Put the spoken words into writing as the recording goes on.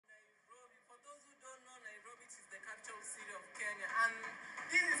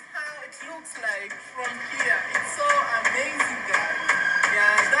looks like from here. It's so amazing, guys.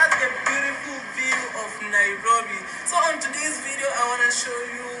 Yeah, that's the beautiful view of Nairobi. So on today's video, I want to show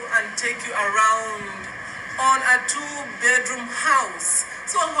you and take you around on a 2-bedroom house.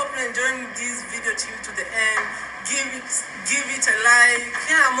 So I hope you're enjoying this video till to the end. Give it a like.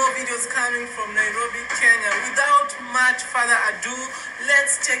 Here are more videos coming from Nairobi, Kenya. Without much further ado,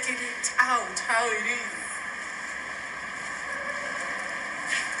 let's check it out how it is.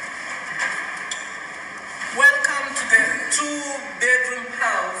 Welcome to the 2-bedroom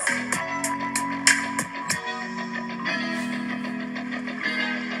house.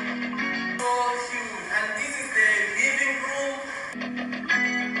 So huge. And this is the living room.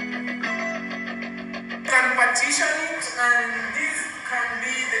 You can partition it, and this can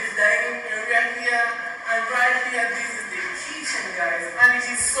be the dining area here. And right here, this is the kitchen, guys. And it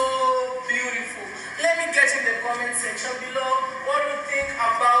is so beautiful. Let me get in the comment section below what you think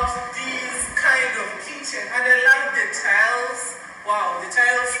about this kind of kitchen. And I love the tiles. Wow, the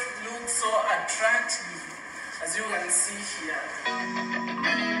tiles look so attractive, as you can see here.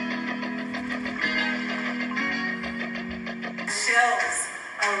 The shelves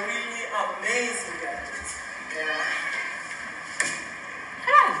are really amazing, guys. Yeah.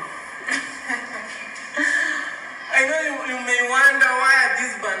 I know you may wonder why are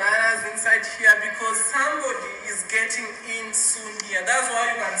these bananas inside here, because somebody is getting in soon here. That's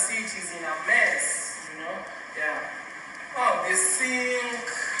why you can see it is in a mess, you know. Yeah. Oh, the sink,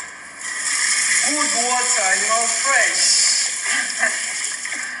 good water, you know, fresh.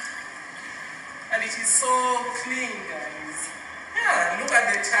 And it is so clean, guys. Yeah, look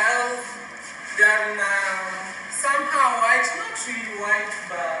at the tiles. They are somehow white, not really white,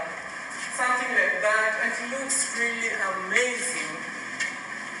 but something like that. It looks really amazing.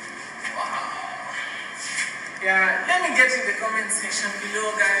 Wow. Yeah, let me get in the comment section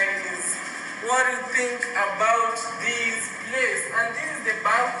below, guys, what do you think about this place. And this is the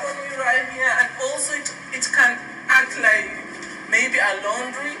balcony right here, and also it can act like maybe a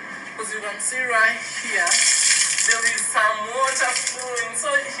laundry, because you can see right here there is some water flowing, so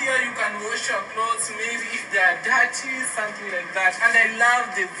here you can wash your clothes, maybe if they are dirty, something like that. And I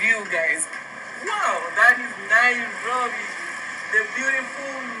love the view, guys. Wow, that is Nairobi, the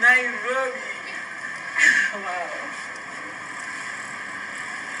beautiful Nairobi. Wow.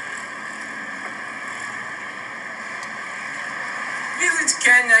 Visit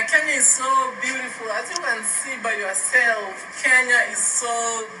Kenya. Kenya is so beautiful. As you can see by yourself, Kenya is so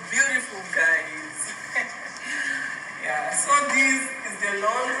beautiful, guys. Yeah, so this is the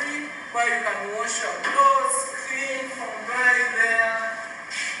laundry where you can wash your clothes clean from right there.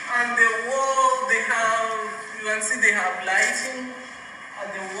 And the wall, they have, you can see they have lighting at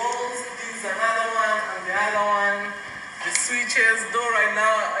the walls. This is another one, and the other one, the switches. Though right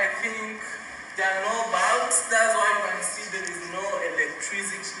now I think there are no bulbs, that's why you can see there is no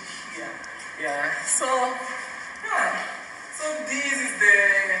electricity here. Yeah, so yeah, so this is the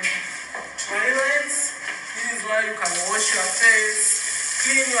toilets. This is where you can wash your face,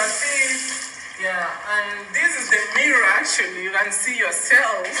 clean your teeth. Yeah, and this is the mirror, actually. You can see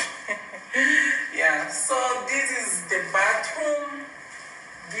yourself. Yeah, so this is the bathroom.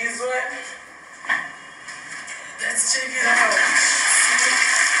 This way. Let's check it out. See?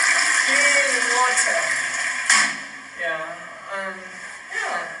 Clean water. Yeah, and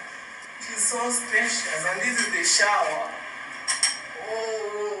yeah, it is so spacious. And this is the shower. Oh.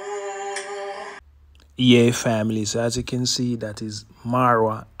 Yeah, family, so as you can see, that is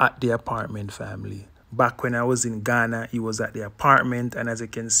Marwa at the apartment, family. Back when I was in Ghana, he was at the apartment, and as you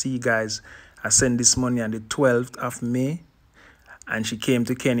can see, guys, I sent this money on the 12th of May, and she came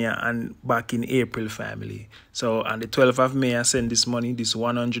to Kenya and back in April, family. So on the 12th of May, I sent this money, this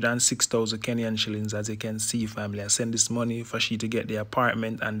 106,000 Kenyan shillings, as you can see, family. I sent this money for she to get the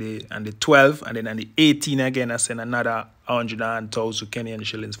apartment and the 12th, and then on the 18th again, I sent another 100,000 Kenyan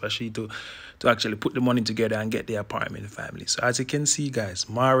shillings for she to actually put the money together and get the apartment, family. So as you can see, guys,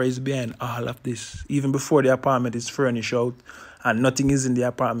 Mara is behind all of this. Even before the apartment is furnished out and nothing is in the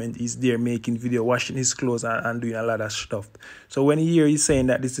apartment, he's there making video, washing his clothes and doing a lot of stuff. So when you hear he's saying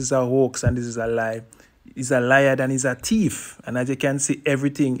that this is a hoax and this is a lie, he's a liar and he's a thief. And as you can see,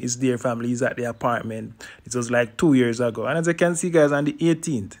 everything is there, family. He's at the apartment. It was like 2 years ago. And as you can see, guys, on the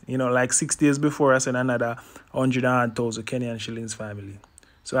 18th, you know, like 6 days before, I sent another 100,000 Kenyan shillings, family.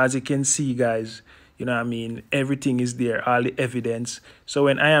 So as you can see, guys, you know what I mean, everything is there, all the evidence. So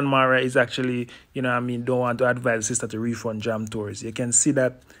when I and Mara is actually, you know what I mean, don't want to advise sister to refund Jam Tours, you can see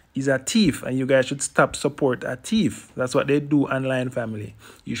that he's a thief, and you guys should stop support a thief. That's what they do online, family.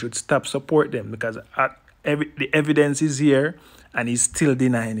 You should stop support them, because the evidence is here and he's still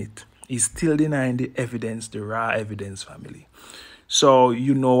denying it. He's still denying the evidence, the raw evidence, family. So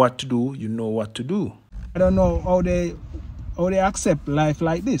you know what to do. You know what to do. I don't know how they accept life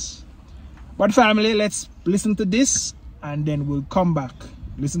like this. But family, let's listen to this and then we'll come back.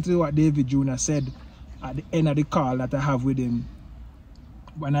 Listen to what Davy Jr. said at the end of the call that I have with him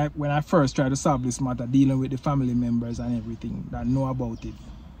when I first tried to solve this matter, dealing with the family members and everything that know about it.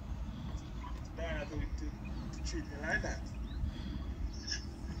 To treat me like that.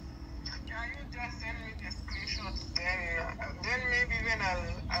 Can you just send me the screenshots then maybe then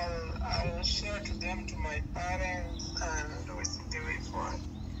I'll share to them, to my parents, and we see the way forward.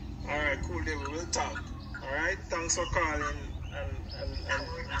 Alright, cool, then we will talk. Alright, thanks for calling and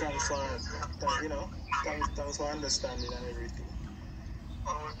thanks for thanks for understanding and everything.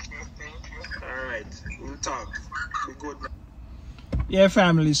 Okay, thank you. Alright, we'll talk. Be good. Yeah,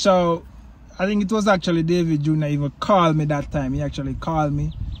 family, so I think it was actually David Jr. even called me that time. He actually called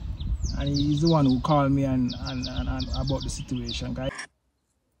me, and he's the one who called me and about the situation, guys.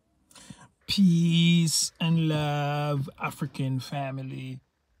 Peace and love, African family.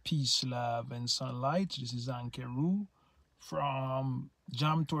 Peace, love, and sunlight. This is Ankeru from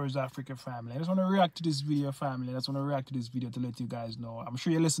Jam Tours Africa family. I just want to react to this video, family. I just want to react to this video to let you guys know. I'm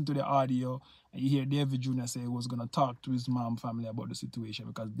sure you listen to the audio and you hear David Jr. say he was going to talk to his mom family about the situation,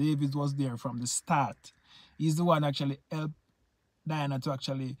 because David was there from the start. He's the one actually helped Diana to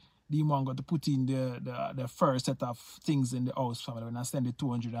actually, Dee Mwango, to put in the first set of things in the house family when I send the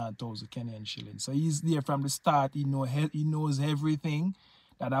 200,000 Kenyan shillings. So he's there from the start. He knows everything.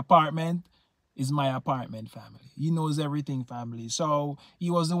 That apartment is my apartment, family. He knows everything, family. So he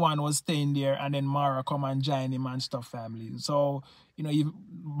was the one who was staying there, and then Mara come and join him and stuff, family. So, you know, even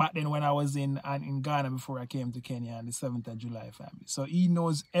back then when I was in Ghana before I came to Kenya on the 7th of July, family. So he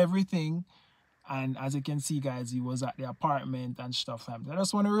knows everything. And as you can see, guys, he was at the apartment and stuff, family. I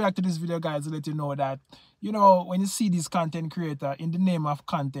just want to react to this video, guys, to let you know that, you know, when you see this content creator, in the name of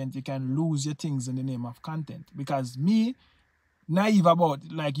content, you can lose your things in the name of content. Because me, naive about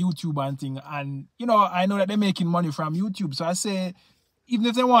like YouTube and thing, and you know, I know that they're making money from YouTube, so I say even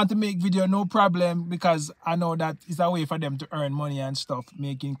if they want to make video, no problem, because I know that it's a way for them to earn money and stuff,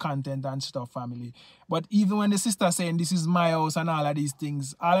 making content and stuff, family. But even when the sister saying this is my house and all of these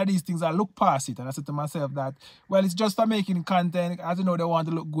things, I look past it and I said to myself that, well, it's just for making content. As you know, they want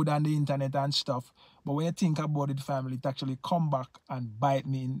to look good on the internet and stuff. But when you think about it, family, it actually come back and bite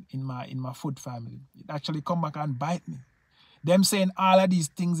me in my foot, family. It actually come back and bite me. Them saying all of these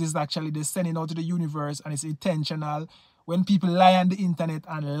things is actually they're sending out to the universe, and it's intentional. When people lie on the internet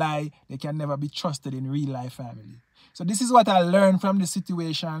and lie, they can never be trusted in real life, family. So this is what I learned from the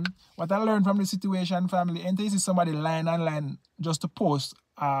situation. What I learned from the situation, family, and this is somebody lying online just to post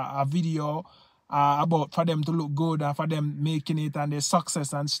a video about for them to look good and for them making it and their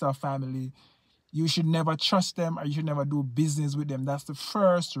success and stuff, family. You should never trust them, or you should never do business with them. That's the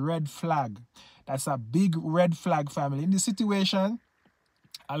first red flag. That's a big red flag, family. In this situation,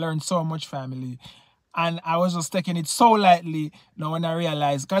 I learned so much, family. And I was just taking it so lightly now when I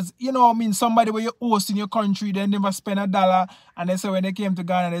realized. Because, you know, I mean, somebody where you host in your country, they never spend $1. And they say when they came to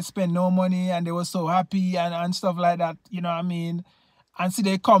Ghana, they spend no money and they were so happy and stuff like that. You know what I mean? And see,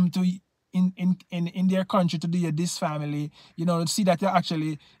 they come to in their country to do this, family, you know, see that you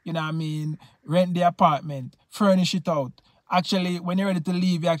actually, you know what I mean, rent the apartment, furnish it out. Actually, when you're ready to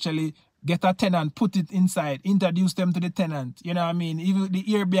leave, you actually get a tenant, put it inside, introduce them to the tenant. You know what I mean? Even the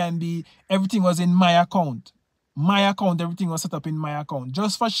Airbnb, everything was in my account. My account, everything was set up in my account.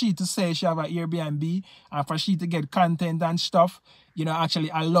 Just for she to say she have an Airbnb and for she to get content and stuff, you know, actually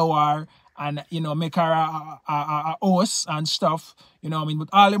allow her and, you know, make her a host and stuff, you know what I mean? But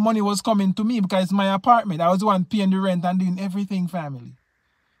all the money was coming to me because it's my apartment. I was the one paying the rent and doing everything, family.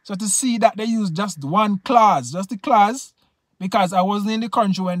 So to see that they used just one clause, just the clause, because I wasn't in the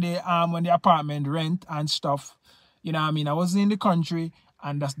country when the apartment rent and stuff, you know what I mean? I wasn't in the country,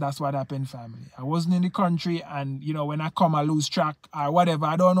 and that's what happened, family. I wasn't in the country, and, you know, when I come, I lose track or whatever.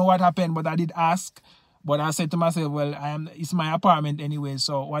 I don't know what happened, but I did ask. But I said to myself, well, it's my apartment anyway,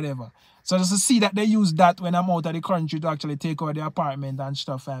 so whatever. So just to see that they use that when I'm out of the country to actually take over the apartment and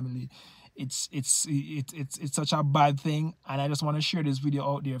stuff, family, it's such a bad thing. And I just want to share this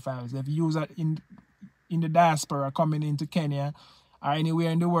video out there, family. If you use that in the diaspora coming into Kenya or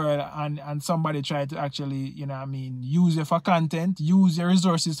anywhere in the world, and somebody try to actually, you know what I mean, use it for content, use your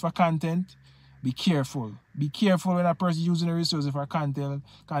resources for content, be careful. Be careful when a person using the resources for content.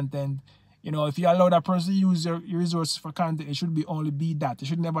 You know, if you allow that person to use your resources for content, it should only be that. You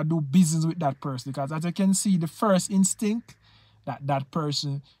should never do business with that person, because as you can see, the first instinct that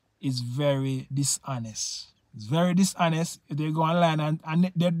person is very dishonest. It's very dishonest. They go online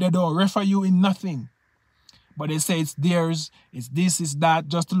and they don't refer you in nothing. But they say it's theirs, it's this, it's that,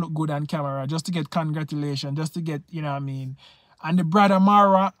 just to look good on camera, just to get congratulations, just to get, you know what I mean. And the brother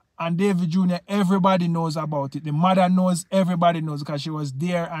Mara and Davy Jr., everybody knows about it. The mother knows, everybody knows, because she was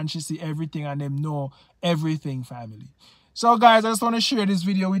there and she see everything and them know everything, family. So guys, I just want to share this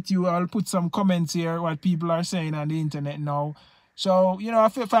video with you. I'll put some comments here, what people are saying on the internet now. So, you know,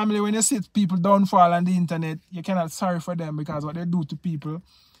 family, when you see people downfall on the internet, you cannot sorry for them, because what they do to people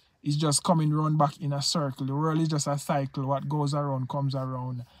is just coming round back in a circle. The world is just a cycle. What goes around comes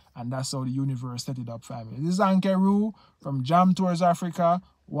around. And that's how the universe set it up, family. This is Ankeru from Jam Tours Africa.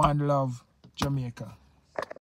 One love, Jamaica.